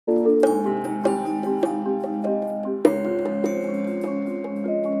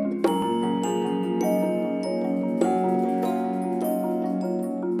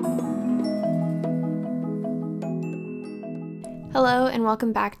and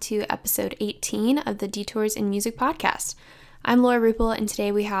welcome back to episode 18 of the Detours in Music podcast. I'm Laura Rupel, and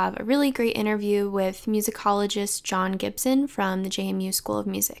today we have a really great interview with musicologist Jon Gibson from the JMU School of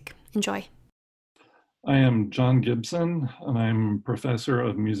Music. Enjoy. I am Jon Gibson, and I'm professor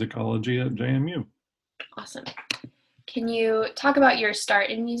of musicology at JMU. Awesome. Can you talk about your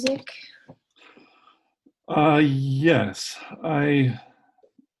start in music? Yes, I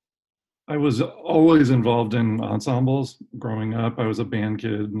was always involved in ensembles growing up. I was a band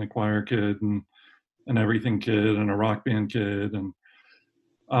kid and a choir kid and an everything kid and a rock band kid. And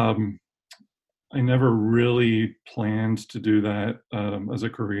I never really planned to do that as a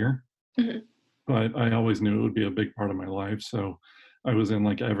career, but I always knew it would be a big part of my life. So I was in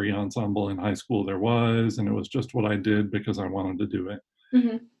like every ensemble in high school there was, and it was just what I did because I wanted to do it.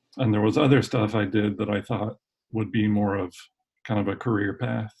 And there was other stuff I did that I thought would be more of kind of a career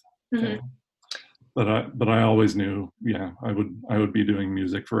path. But I always knew, I would be doing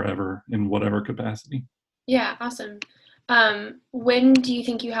music forever in whatever capacity. Yeah, awesome. When do you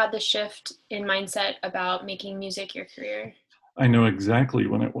think you had the shift in mindset about making music your career? I know exactly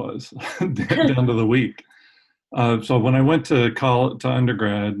when it was, down to the week. So when I went to college, to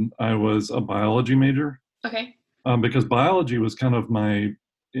undergrad, I was a biology major. Okay. Because biology was kind of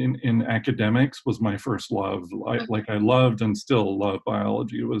in academics was my first love. I loved and still love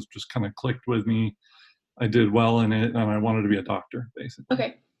biology. It was just kind of clicked with me. I did well in it, and I wanted to be a doctor, basically.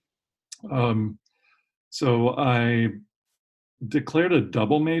 Okay. So I declared a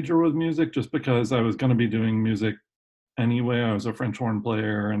double major with music just because I was going to be doing music anyway. I was a French horn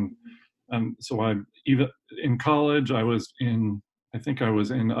player, and so I even in college I think I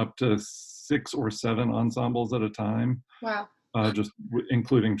was in up to 6 or 7 ensembles at a time. Wow. Just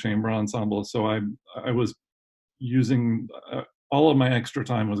including chamber ensembles. So I was using all of my extra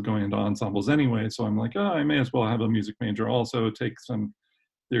time was going into ensembles anyway. So I'm like, I may as well have a music major also, take some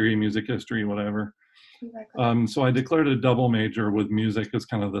theory, music history, whatever. Exactly. So I declared a double major with music as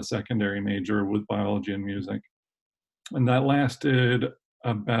kind of the secondary major with biology and music. And that lasted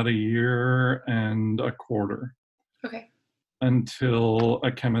about a year and a quarter. Okay. Until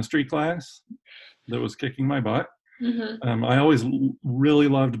a chemistry class that was kicking my butt. I always really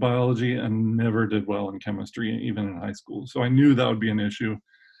loved biology and never did well in chemistry, even in high school. So I knew that would be an issue.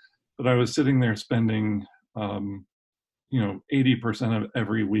 But I was sitting there spending, 80% of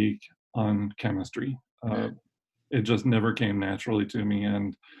every week on chemistry. It just never came naturally to me,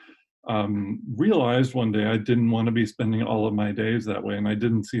 and realized one day I didn't want to be spending all of my days that way, and I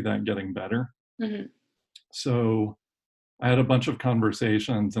didn't see that getting better. So I had a bunch of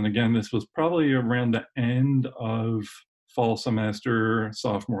conversations, and again, this was probably around the end of fall semester,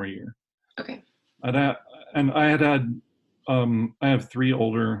 sophomore year. Okay. I have 3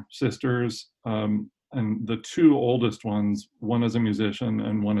 older sisters, and the 2 oldest ones, one is a musician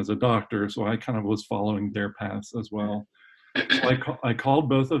and one is a doctor, so I kind of was following their paths as well. So I called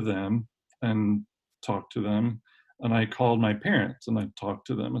both of them and talked to them, and I called my parents and I talked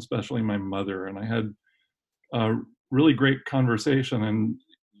to them, especially my mother, and I had really great conversation. And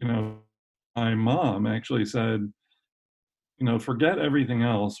my mom actually said, forget everything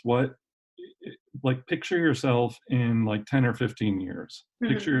else. Picture yourself in like 10 or 15 years.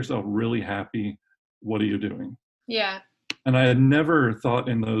 Picture yourself really happy. What are you doing? Yeah. And I had never thought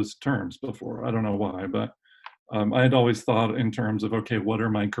in those terms before. I don't know why, but I had always thought in terms of, okay, what are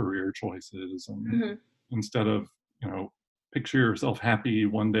my career choices? And instead of, picture yourself happy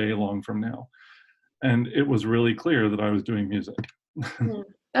one day long from now. And it was really clear that I was doing music.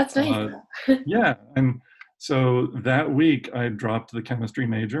 That's nice. Yeah. And so that week I dropped the chemistry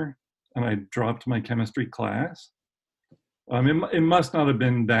major and I dropped my chemistry class. It must not have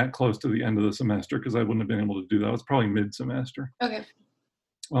been that close to the end of the semester because I wouldn't have been able to do that. It was probably mid-semester. Okay.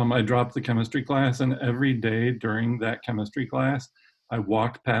 I dropped the chemistry class, and every day during that chemistry class, I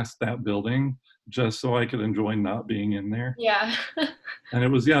walked past that building just so I could enjoy not being in there. Yeah. And it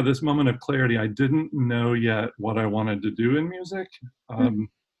was, this moment of clarity. I didn't know yet what I wanted to do in music.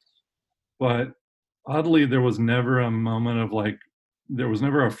 But oddly, there was never a moment of there was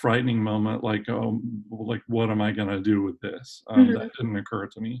never a frightening moment like, what am I going to do with this? That didn't occur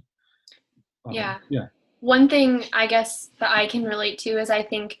to me. Yeah. Yeah. One thing I guess that I can relate to is I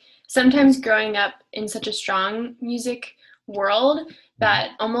think sometimes growing up in such a strong music world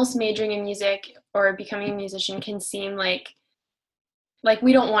that almost majoring in music or becoming a musician can seem like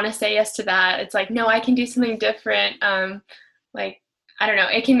we don't want to say yes to that. It's like, no, I can do something different. I don't know,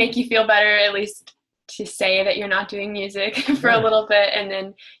 it can make you feel better at least to say that you're not doing music for a little bit, and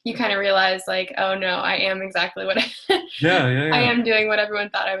then you kind of realize like, oh no, I am exactly what I am doing what everyone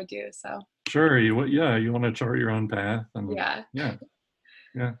thought I would do. So sure, you want to chart your own path, and yeah.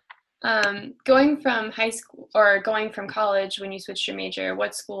 Yeah. Going from high school or going from college when you switched your major,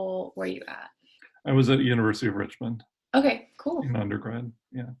 what school were you at? I was at University of Richmond Okay, cool. in undergrad.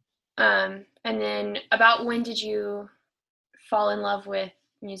 Yeah. And then about when did you fall in love with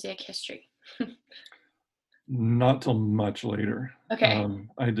music history? Not till much later. Okay,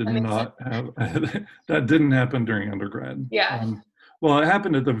 I did that makes sense. not have that didn't happen during undergrad. Yeah. Well, it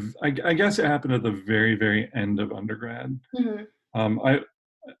happened at I guess it happened at the very, very end of undergrad. Hmm. I,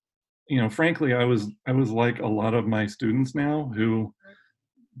 frankly, I was like a lot of my students now who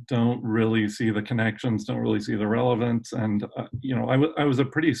don't really see the connections, don't really see the relevance, and I was a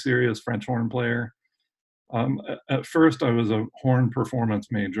pretty serious French horn player. At first, I was a horn performance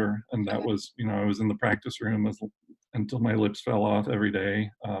major, and that Okay. was, I was in the practice room until my lips fell off every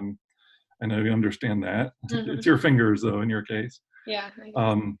day. I know you understand that. Hmm. It's your fingers, though, in your case. Yeah, I guess.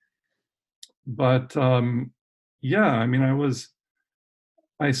 Um, but yeah, I mean,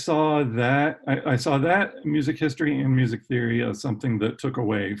 I saw that music history and music theory as something that took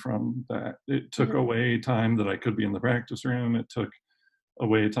away from that. It took Hmm. away time that I could be in the practice room. It took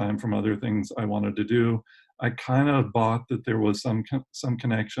away time from other things I wanted to do. I kind of bought that there was some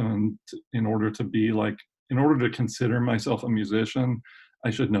connection in order to be like, in order to consider myself a musician, I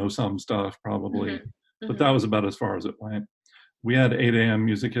should know some stuff probably. Hmm. But Hmm. that was about as far as it went. We had 8 a.m.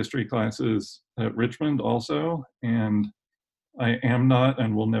 music history classes at Richmond also, and I am not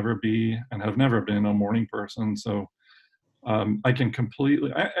and will never be and have never been a morning person. So I can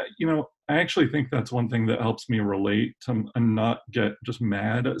completely, I actually think that's one thing that helps me relate to and not get just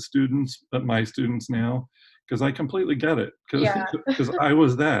mad at students, at my students now, because I completely get it. Yeah. Because I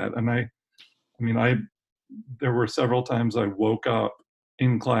was that, and I mean, there were several times I woke up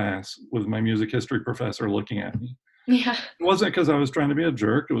in class with my music history professor looking at me. Yeah. It wasn't because I was trying to be a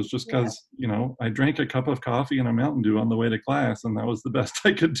jerk. It was just Yeah. because, I drank a cup of coffee and a Mountain Dew on the way to class, and that was the best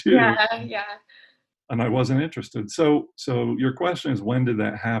I could do. Yeah. Yeah. And I wasn't interested. So your question is, when did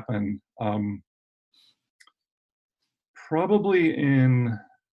that happen? Probably in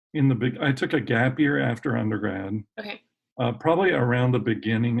the big. I took a gap year after undergrad. Okay. Probably around the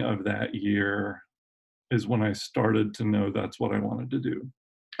beginning of that year is when I started to know that's what I wanted to do.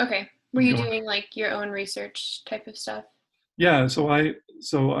 Okay. Were you Go on. doing like your own research type of stuff? Yeah. So I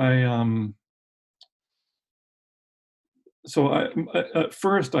at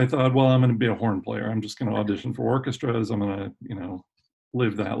first I thought, well, I'm going to be a horn player. I'm just going to audition for orchestras. I'm going to,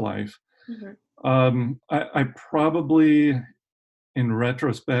 live that life. Hmm. I probably, in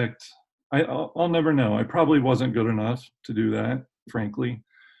retrospect, I'll never know. I probably wasn't good enough to do that, frankly.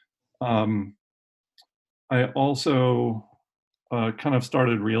 Um, I also kind of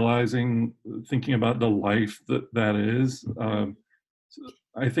started realizing, thinking about the life that is.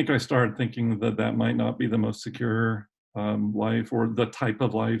 I think I started thinking that that might not be the most secure life or the type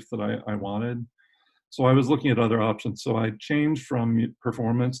of life that I wanted. So I was looking at other options. So I changed from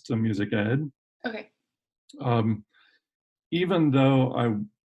performance to music ed. Okay. Um, Even though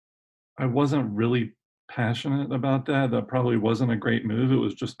I wasn't really passionate about that, that probably wasn't a great move. It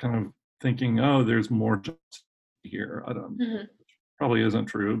was just kind of thinking, oh, there's more here. I don't Hmm. Probably isn't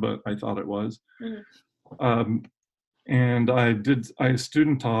true, but I thought it was. Hmm. Um, and I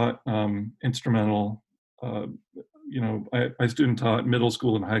student taught instrumental. Uh, I student taught middle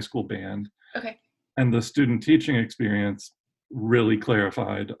school and high school band, Okay. and the student teaching experience really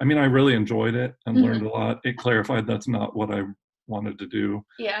clarified. I mean, I really enjoyed it and Hmm. learned a lot. It clarified that's not what I wanted to do.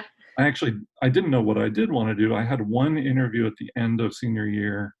 Yeah. I didn't know what I did want to do. I had one interview at the end of senior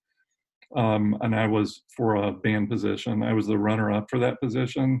year, and I was for a band position. I was the runner up for that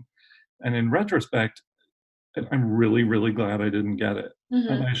position. And in retrospect, I'm really, really glad I didn't get it.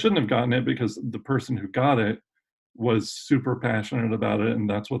 And Hmm. I shouldn't have gotten it because the person who got it was super passionate about it, and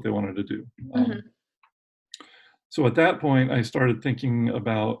that's what they wanted to do. Hmm. So at that point, I started thinking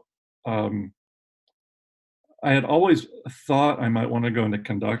about. I had always thought I might want to go into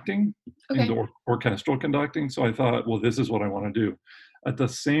conducting, into Okay. orchestral conducting. So I thought, well, this is what I want to do. At the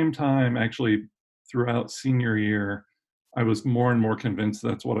same time, actually, throughout senior year, I was more and more convinced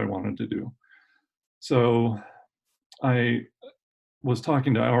that's what I wanted to do. So I was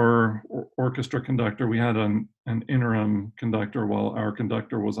talking to our orchestra conductor. We had an interim conductor while our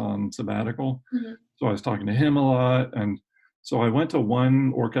conductor was on sabbatical. Hmm. So I was talking to him a lot. And so I went to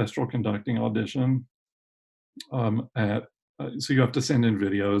one orchestral conducting audition at so you have to send in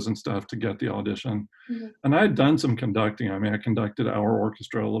videos and stuff to get the audition. Hmm. And I had done some conducting. I mean, I conducted our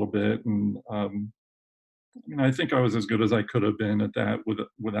orchestra a little bit, and I think I was as good as I could have been at that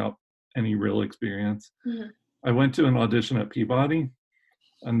without any real experience. Hmm. I went to an audition at Peabody,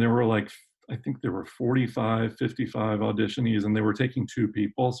 and there were like I think there were 45, 55 auditionees, and they were taking two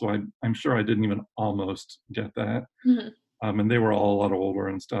people. So I'm sure I didn't even almost get that. Mhm. And they were all a lot older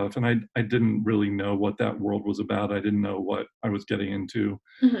and stuff. And I didn't really know what that world was about. I didn't know what I was getting into.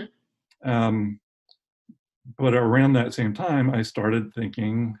 Mhm. Um, but around that same time, I started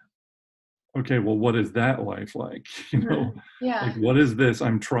thinking, okay, well, what is that life like? Mhm. Like, Yeah. what is this?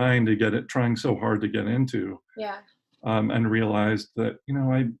 I'm trying so hard to get into. Yeah. And realized that,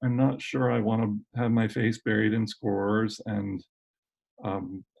 I'm not sure I want to have my face buried in scores. And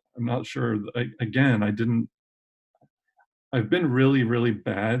I'm not sure, again, I've been really, really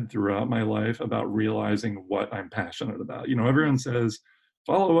bad throughout my life about realizing what I'm passionate about. Everyone says,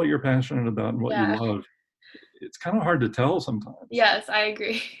 follow what you're passionate about and what you Yeah. love. It's kind of hard to tell sometimes. Yes, I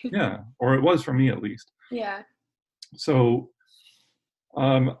agree. Yeah, or it was for me at least. Yeah. So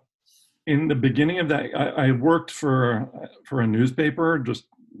um, in the beginning of that, I worked for a newspaper just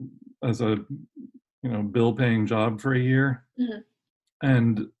as a bill paying job for a year, Mhm.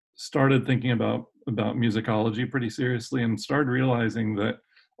 and started thinking about musicology pretty seriously, and started realizing that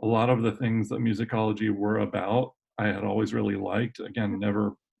a lot of the things that musicology were about I had always really liked. Again,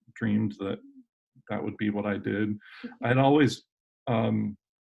 never dreamed that that would be what I did. I'd always,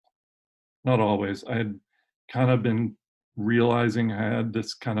 not always, I had kind of been realizing I had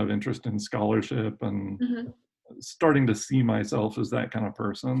this kind of interest in scholarship and Mhm. starting to see myself as that kind of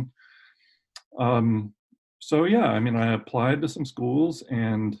person. Um, so yeah, I mean, I applied to some schools,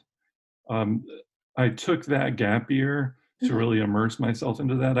 and um, I took that gap year to Mhm. really immerse myself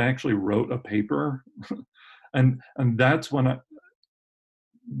into that. I actually wrote a paper, and and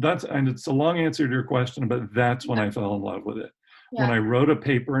it's a long answer to your question, but that's when Yeah. I fell in love with it. When Yeah. I wrote a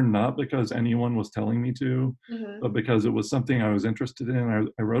paper, not because anyone was telling me to, Mhm. but because it was something I was interested in. I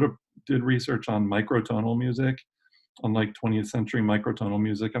did research on microtonal music, on like 20th century microtonal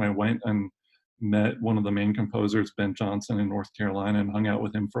music, and I went and met one of the main composers, Ben Jonson, in North Carolina, and hung out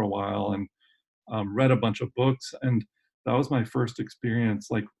with him for a while, and read a bunch of books. And that was my first experience,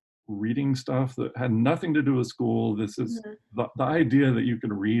 like reading stuff that had nothing to do with school. This is Mhm. the idea that you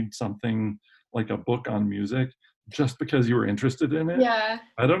could read something like a book on music just because you were interested in it. Yeah.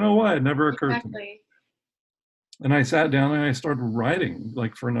 I don't know why, it never occurred to me. Exactly. And I sat down and I started writing,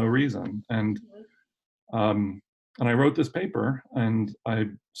 like, for no reason. Mhm. Um, and I wrote this paper and I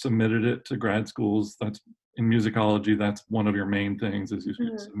submitted it to grad schools. That's in musicology, that's one of your main things, is you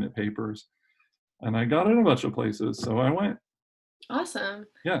Mhm. submit papers. And I got in a bunch of places, so I went. Awesome.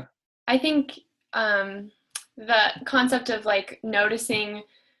 Yeah. I think um, the concept of like noticing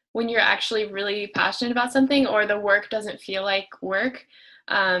when you're actually really passionate about something or the work doesn't feel like work.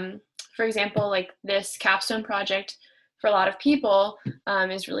 Um, for example, like this capstone project for a lot of people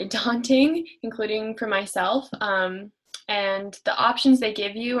is really daunting, including for myself. And the options they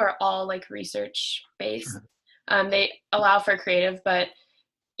give you are all like research based. Sure. They allow for creative, but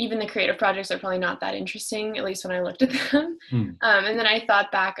even the creative projects are probably not that interesting, at least when I looked at them. Hmm. And then I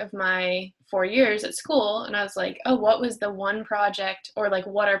thought back of my 4 years at school and I was like, oh, what was the one project or like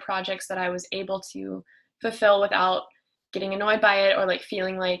what are projects that I was able to fulfill without getting annoyed by it or like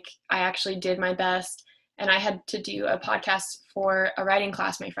feeling like I actually did my best. And I had to do a podcast for a writing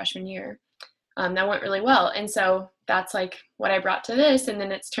class my freshman year. That went really well. And so that's like what I brought to this. And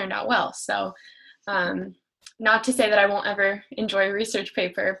then it's turned out well. So um, not to say that I won't ever enjoy a research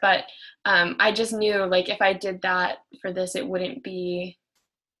paper, but I just knew like if I did that for this, it wouldn't be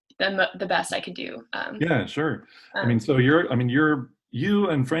the best I could do. Yeah, sure. I mean, Um, so you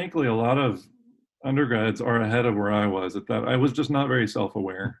and frankly, a lot of undergrads are ahead of where I was at that. I was just not very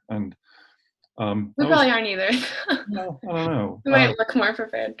self-aware. And we that was, probably aren't either. I don't know. We might look more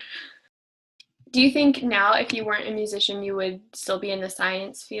prepared. Do you think now, if you weren't a musician, you would still be in the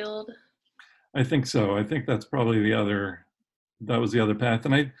science field? I think so. I think that's probably that was the other path.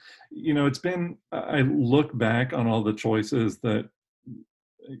 And I look back on all the choices that,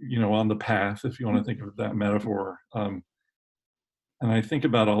 on the path, if you want to think of that metaphor. And I think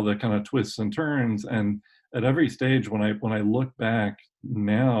about all the kind of twists and turns, and at every stage, when I look back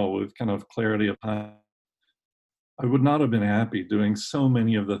now with kind of clarity of how I would not have been happy doing so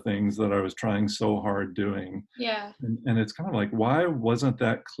many of the things that I was trying so hard doing. Yeah. And it's kind of like, why wasn't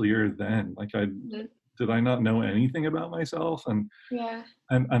that clear then? Like, Mhm. did I not know anything about myself? Yeah.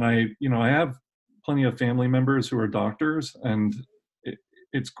 And I have plenty of family members who are doctors, and it,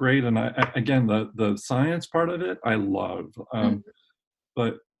 it's great. And again, the science part of it, I love. Mhm.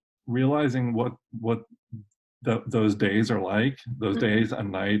 But realizing what those days are like, those Mhm. days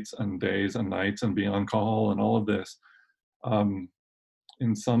and nights and being on call and all of this, um,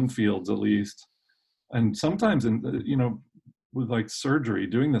 in some fields at least, and sometimes in, with like surgery,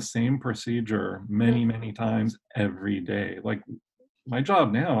 doing the same procedure many, many times every day. Like my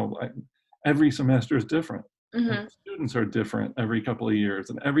job now, every semester is different. And Mm-hmm. students are different every couple of years,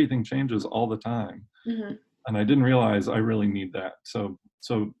 and everything changes all the time. Mm-hmm. And I didn't realize I really need that. So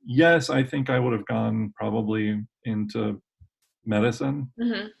yes, I think I would have gone probably into medicine,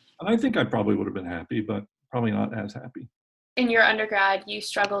 Mm-hmm. and I think I probably would have been happy, but probably not as happy. In your undergrad, you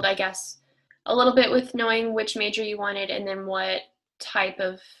struggled, I guess, a little bit with knowing which major you wanted and then what type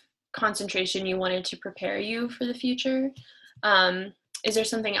of concentration you wanted to prepare you for the future. Um, is there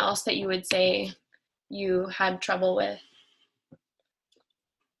something else that you would say you had trouble with?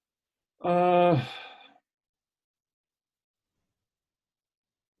 Uh,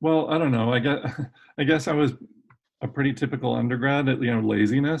 well, I don't know. I guess I was a pretty typical undergrad at,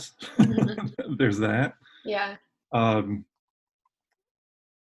 laziness. Mm-hmm. There's that. Yeah. Um,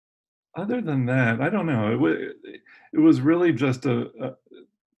 Other than that, I don't know. It was really just a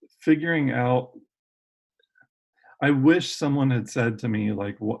figuring out. I wish someone had said to me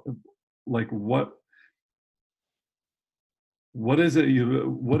like what is it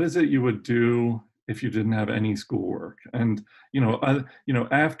you would do if you didn't have any schoolwork? And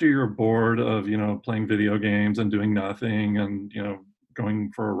after you're bored of playing video games and doing nothing and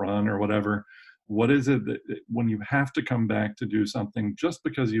going for a run or whatever, what is it that when you have to come back to do something just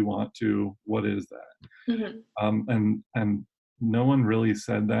because you want to, what is that? Mm-hmm. And no one really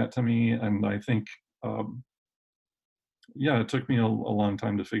said that to me, and I think um, yeah, it took me a long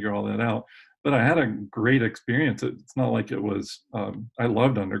time to figure all that out, but I had a great experience. It's not like it was I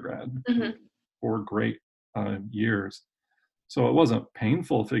loved undergrad. It was Mm-hmm. 4 great years, so it wasn't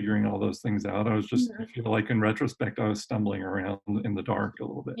painful figuring all those things out. I Mm-hmm. feel like in retrospect I was stumbling around in the dark a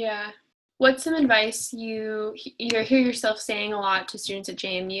little bit. Yeah. What's some advice you hear yourself saying a lot to students at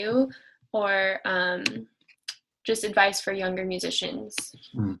JMU, or just advice for younger musicians?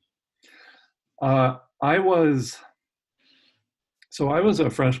 Mm. uh, I was I was a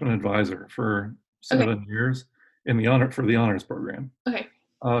freshman advisor for Okay. 7 years in the honors program. Okay.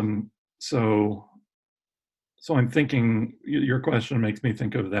 um, so I'm thinking your question makes me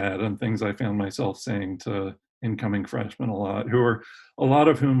think of that and things I found myself saying to incoming freshmen a lot, a lot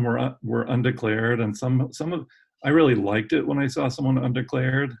of whom were undeclared, and some of I really liked it when I saw someone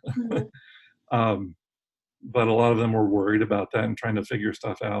undeclared, Mm-hmm. um, but a lot of them were worried about that and trying to figure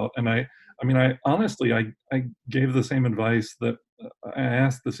stuff out. And I mean, I honestly, I gave the same advice that I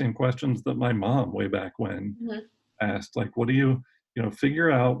asked the same questions that my mom way back when Mm-hmm. asked, like, what do figure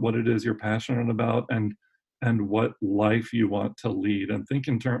out what it is you're passionate about, and what life you want to lead, and think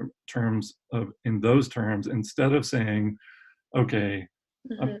in terms of in those terms, instead of saying, okay,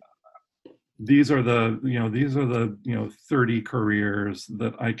 um, Mm-hmm. these are the 30 careers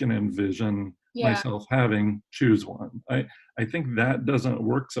that I can envision Yeah. myself having, choose one. I think that doesn't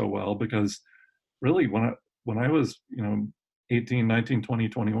work so well, because really when I was 18, 19, 20,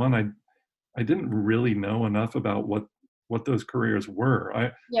 21, I didn't really know enough about what those careers were.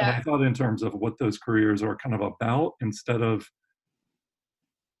 Yeah. I thought in terms of what those careers are kind of about, instead of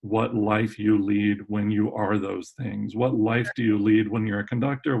what life you lead when you are those things. What life do you lead when you're a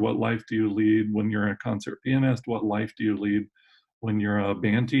conductor? What life do you lead when you're a concert pianist? What life do you lead when you're a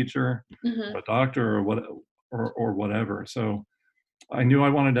band teacher, Mm-hmm. or a doctor, or whatever? So I knew I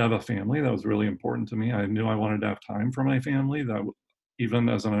wanted to have a family. That was really important to me. I knew I wanted to have time for my family. Even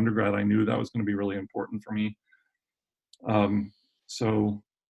as an undergrad, I knew that was going to be really important for me. Um, so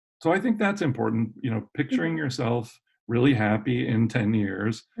I think that's important. Picturing yourself really happy in 10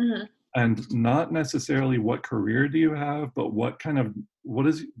 years, Mm-hmm. and not necessarily what career do you have, but what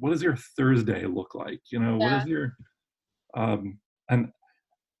does your Thursday look like? What Yeah. is your um,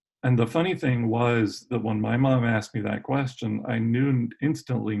 and the funny thing was that when my mom asked me that question, I knew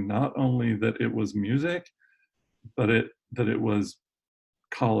instantly not only that it was music, but that it was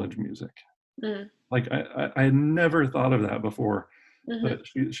college music. Mm-hmm. Like I had never thought of that before. Mm-hmm.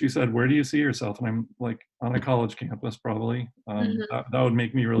 But she said, "Where do you see yourself?" And I'm like, "On a college campus, probably." Mm-hmm. That would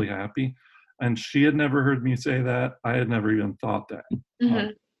make me really happy. And she had never heard me say that. I had never even thought that. Um, Mm-hmm.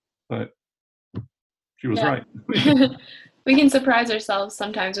 but she was Yeah. right. We can surprise ourselves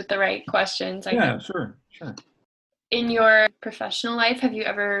sometimes with the right questions, I think. Yeah, sure, sure. In your professional life, have you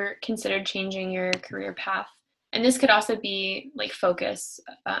ever considered changing your career path? And this could also be like focus,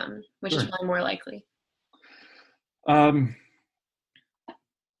 which is Sure. probably more likely. Um,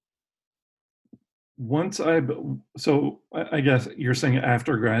 once I, so I guess you're saying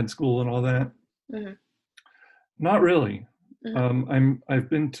after grad school and all that? Mm-hmm. Not really. Mm-hmm. I've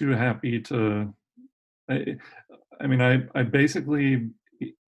been too happy to. I, I mean, I basically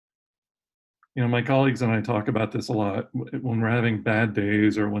My colleagues and I talk about this a lot when we're having bad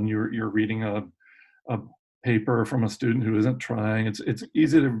days, or when you're reading a paper from a student who isn't trying. It's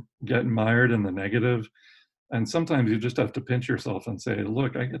easy to get mired in the negative, and sometimes you just have to pinch yourself and say,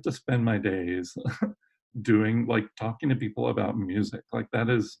 look, I get to spend my days doing, like, talking to people about music. Like, that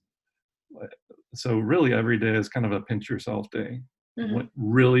is, so really every day is kind of a pinch yourself day, Mm-hmm.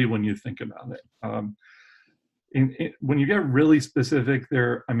 really, when you think about it. When you get really specific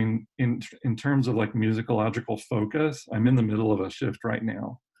there, I mean, in terms of like musicological focus, I'm in the middle of a shift right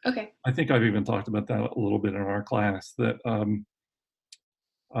now. Okay. I think I've even talked about that a little bit in our class, that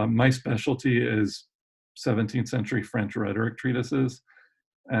my specialty is 17th century French rhetoric treatises.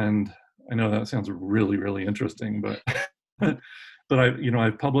 And I know that sounds really, really interesting, but but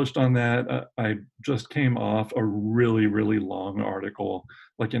I've published on that. I just came off a really, really long article,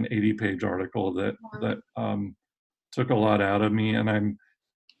 like an 80-page article that took a lot out of me, and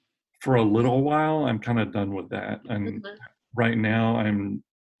for a little while I'm kind of done with that. And Mm-hmm. right now I'm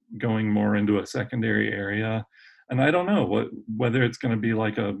going more into a secondary area, and I don't know whether it's going to be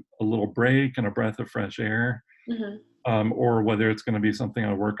like a little break and a breath of fresh air, Mm-hmm. or whether it's going to be something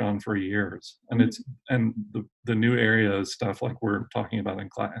I work on for years. And Mm-hmm. the new area is stuff like we're talking about in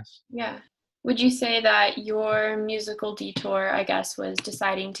class. Yeah. Would you say that your musical detour, I guess, was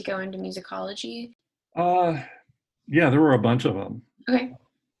deciding to go into musicology? Uh, yeah, there were a bunch of them. Okay.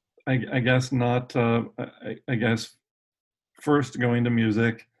 I guess not. I guess first going to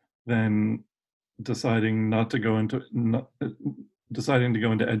music, then deciding not to go into not, deciding to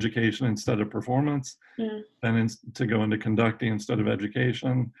go into education instead of performance, Mm-hmm. then to go into conducting instead of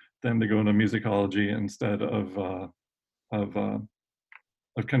education, then to go into musicology instead of uh,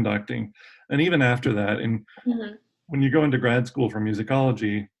 of conducting. And even after that, and Mm-hmm. when you go into grad school for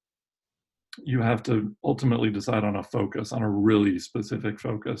musicology, you have to ultimately decide on a focus, on a really specific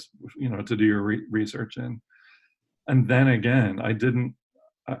focus, to do your research in. And then again,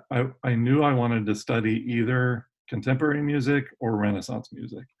 I knew I wanted to study either contemporary music or Renaissance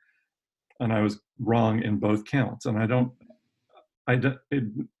music, and I was wrong in both counts. And it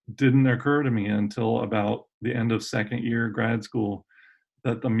didn't occur to me until about the end of second year grad school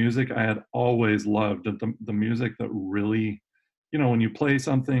that the music I had always loved, that the music that really, when you play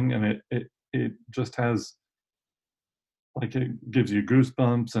something and it just has, like, it gives you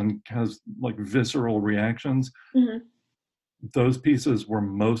goosebumps and has like visceral reactions. Mm-hmm. Those pieces were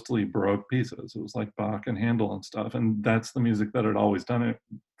mostly Baroque pieces. It was like Bach and Handel and stuff, and that's the music that had always done it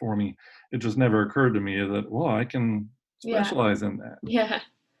for me. It just never occurred to me that, well, I can Yeah. specialize in that. Yeah.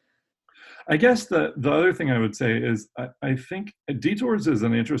 I guess the other thing I would say is I think detours is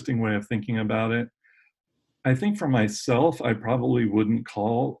an interesting way of thinking about it. I think for myself, I probably wouldn't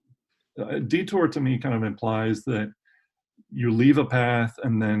call a detour, to me kind of implies that you leave a path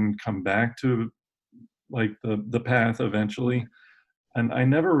and then come back to like the path eventually. And I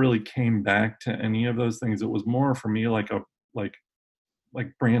never really came back to any of those things. It was more for me like like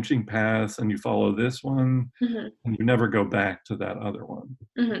like branching paths, and you follow this one Mm-hmm. and you never go back to that other one.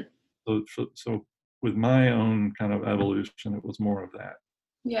 Mm-hmm. So with my own kind of evolution, it was more of that.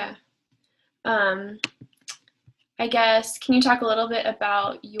 Yeah. Um, I guess, can you talk a little bit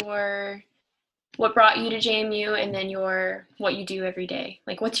about what brought you to JMU and then what you do every day?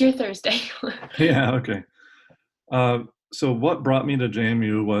 Like, what's your Thursday? Yeah, okay. Uh, so what brought me to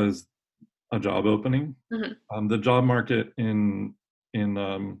JMU was a job opening. Mm-hmm. The job market in in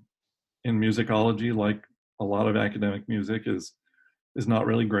musicology, like a lot of academic music, is not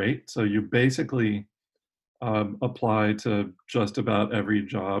really great. So you basically apply to just about every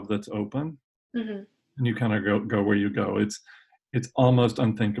job that's open, Mm-hmm. and you kind of go where you go. It's almost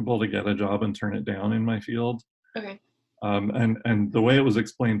unthinkable to get a job and turn it down in my field. Okay. And the way it was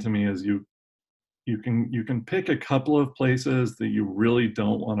explained to me is you can pick a couple of places that you really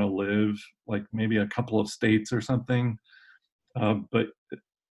don't want to live, like maybe a couple of states or something, but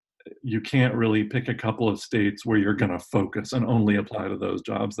you can't really pick a couple of states where you're going to focus and only apply to those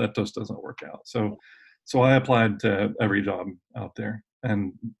jobs. That just doesn't work out. So I applied to every job out there,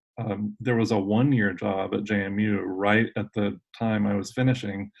 and there was a 1-year job at JMU right at the time I was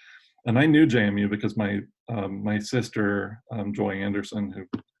finishing, and I knew JMU because my sister, Joy Anderson, who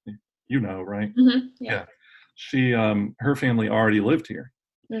right? Mm-hmm. Yeah. Yeah, she her family already lived here,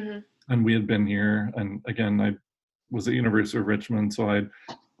 Mm-hmm. and we had been here. And again, I was at University of Richmond, so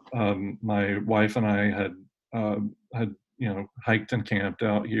my wife and I had hiked and camped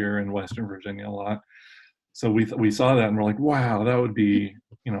out here in Western Virginia a lot. So we saw that and we're like, wow, that would be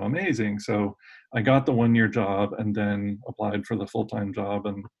amazing. So I got the 1-year job and then applied for the full-time job,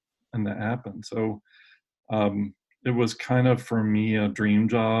 and that happened. So it was kind of for me a dream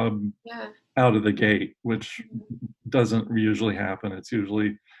job Yeah. out of the gate, which doesn't usually happen. It's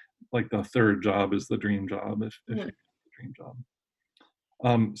usually like the third job is the dream job if you Mm-hmm. get the dream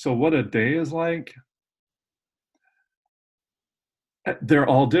job. So what a day is like, they're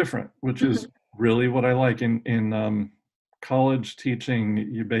all different, which is really what I like. In college teaching,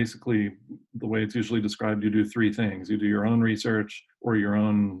 you basically, the way it's usually described, you do three things. You do your own research or your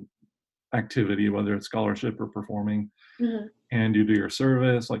own activity, whether it's scholarship or performing, Mm-hmm. and you do your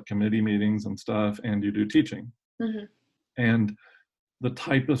service, like committee meetings and stuff, and you do teaching. Mm-hmm. And the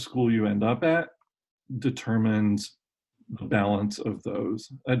type of school you end up at determines the balance of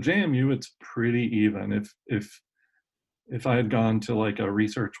those. At JMU, it's pretty even. If I had gone to like a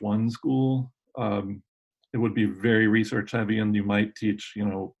research one school, it would be very research heavy, and you might teach,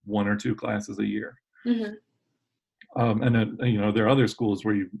 one or two classes a year. Mm-hmm. And then, there are other schools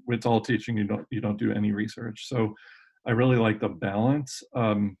where it's all teaching. You don't do any research. So I really like the balance.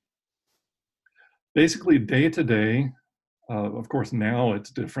 Basically, day to day. Of course, now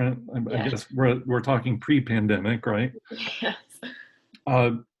it's different. I Yeah. guess we're talking pre-pandemic, right? Yes.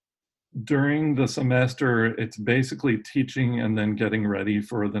 Uh, During the semester, it's basically teaching and then getting ready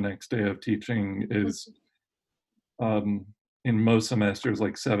for the next day of teaching is, um, in most semesters,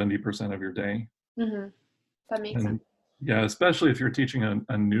 like 70% of your day. Mm-hmm. That makes sense. And yeah, especially if you're teaching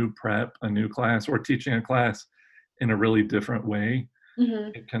a new prep, a new class, or teaching a class in a really different way,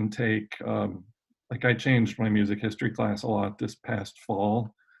 Mm-hmm. it can take, like I changed my music history class a lot this past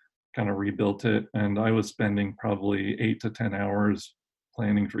fall, kind of rebuilt it, and I was spending probably 8 to 10 hours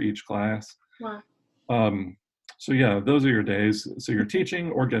planning for each class. Wow. Um, so yeah, those are your days. So you're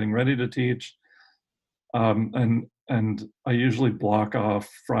teaching or getting ready to teach, and I usually block off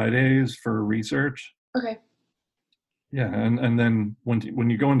Fridays for research. Okay. Yeah, and then when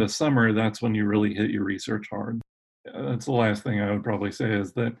you go into summer, that's when you really hit your research hard. That's the last thing I would probably say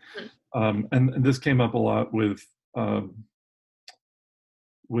is that, and this came up a lot uh,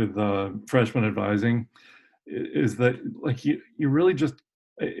 with freshman advising, is that like you really just,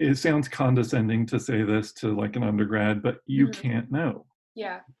 it sounds condescending to say this to like an undergrad, but you Mm-hmm. can't know.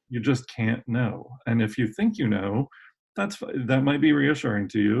 Yeah. You just can't know. And if you think you know, that might be reassuring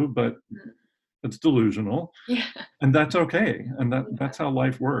to you, but Mm-hmm. it's delusional, Yeah. and that's okay. And Yeah. that's how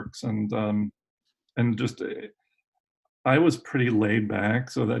life works. And just I was pretty laid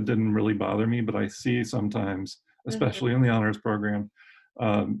back, so that didn't really bother me. But I see sometimes, Mm-hmm. especially in the honors program,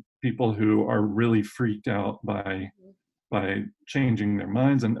 people who are really freaked out by changing their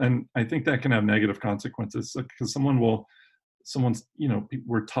minds, and I think that can have negative consequences because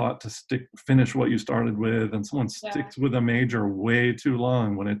we're taught to finish what you started with, and someone Yeah. sticks with a major way too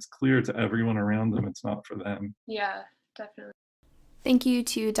long when it's clear to everyone around them it's not for them. Yeah. Definitely. Thank you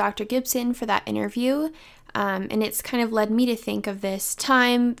to Dr. Gibson for that interview. And it's kind of led me to think of this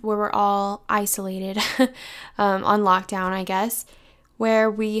time where we're all isolated on lockdown, I guess, where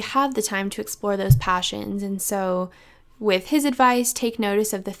we have the time to explore those passions. And so with his advice, take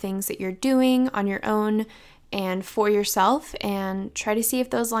notice of the things that you're doing on your own and for yourself, and try to see if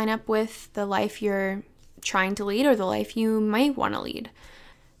those line up with the life you're trying to lead or the life you might want to lead.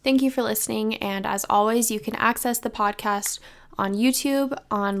 Thank you for listening, and as always, you can access the podcast on YouTube,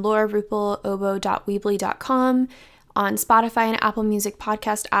 on laurarupelobo.weebly.com, on Spotify and Apple Music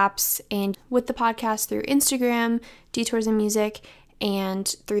podcast apps, and with the podcast through Instagram, Detours in Music, and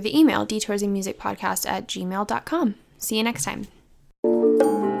through the email, detoursandmusicpodcast@gmail.com. See you next time.